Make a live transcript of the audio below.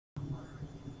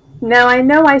Now, I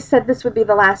know I said this would be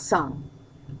the last song.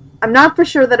 I'm not for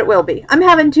sure that it will be. I'm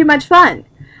having too much fun.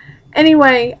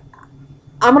 Anyway,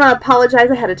 I'm going to apologize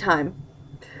ahead of time.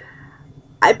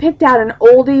 I picked out an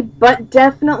oldie, but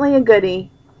definitely a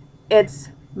goodie. It's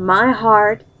My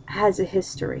Heart Has a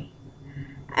History.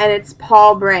 And it's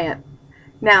Paul Brandt.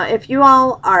 Now, if you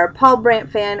all are a Paul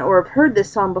Brandt fan or have heard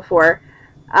this song before,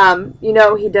 you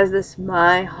know he does this,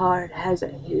 my heart has a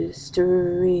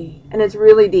history. And it's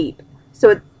really deep.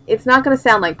 So it's not going to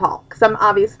sound like Paul, because I'm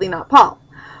obviously not Paul.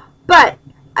 But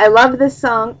I love this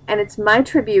song, and it's my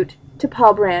tribute to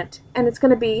Paul Brandt. And it's going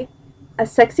to be a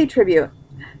sexy tribute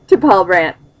to Paul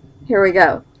Brandt. Here we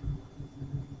go.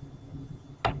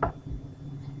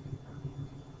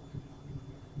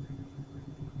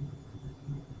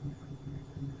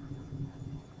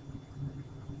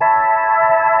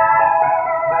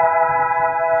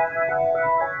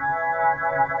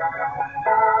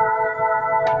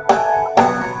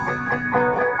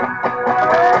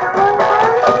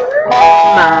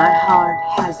 My heart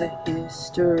has a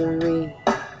history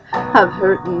of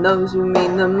hurting those who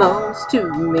mean the most to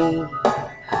me.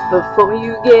 Before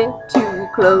you get too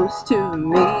close to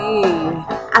me,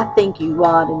 I think you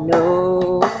ought to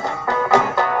know.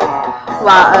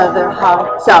 While other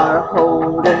hearts are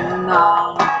holding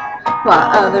on,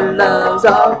 while other loves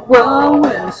are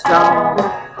growing strong,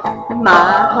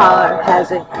 my heart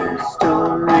has a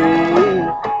history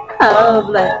of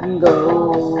letting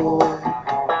go.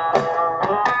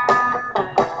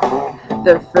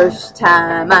 The first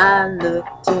time I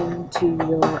looked into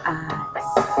your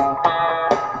eyes,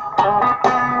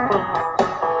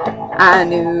 I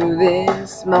knew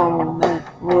this moment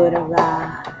would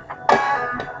arrive.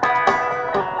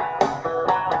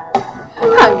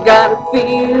 I got a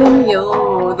feeling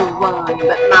you're the one,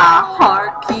 but my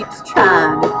heart keeps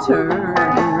trying to turn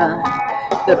and run.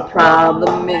 The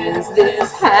problem is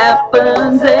this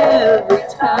happens every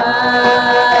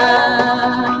time.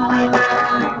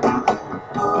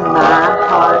 My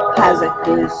heart has a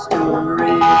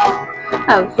history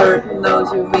of hurting those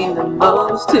who mean the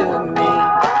most to me.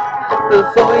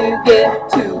 Before you get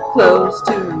too close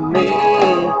to me,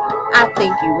 I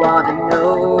think you ought to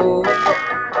know.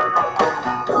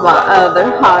 While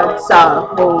other hearts are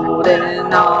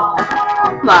holding on,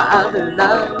 while other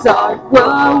loves are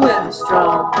growing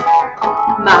strong,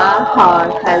 my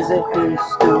heart has a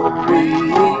history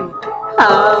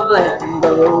of letting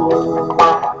go.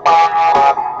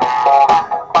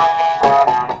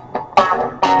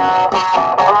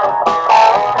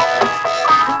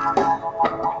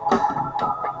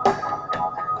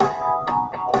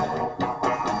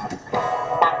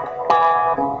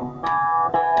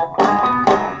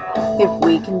 If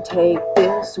we can take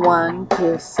this one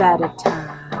kiss at a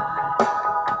time,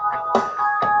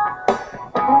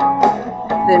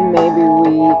 then maybe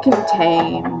we can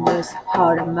tame this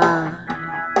heart of mine.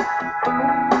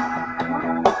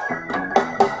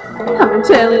 I'm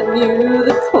telling you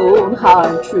the cold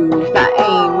hard truth, I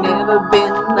ain't never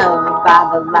been loved by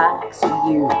the likes of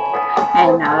you,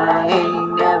 and I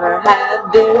ain't never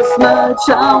had this much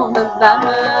on the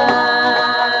line.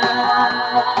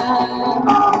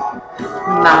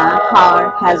 My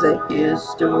heart has a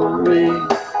history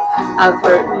of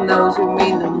hurting those who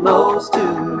mean the most to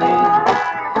me.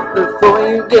 Before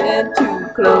you get too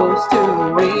close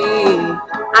to me,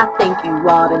 I think you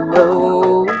ought to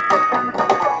know.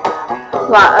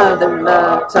 While other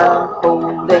loves are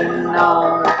holding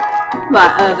on,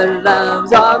 while other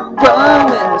loves are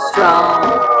growing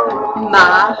strong,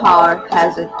 my heart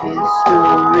has a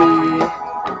history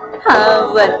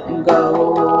of letting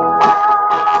go.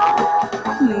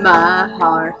 My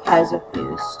heart has a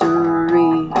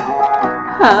history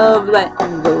of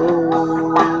letting go.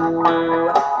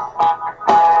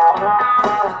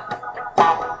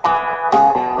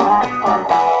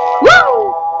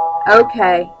 Woo!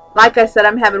 Okay, like I said,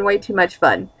 I'm having way too much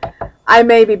fun. I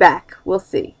may be back. We'll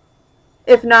see.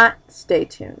 If not, stay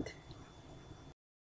tuned.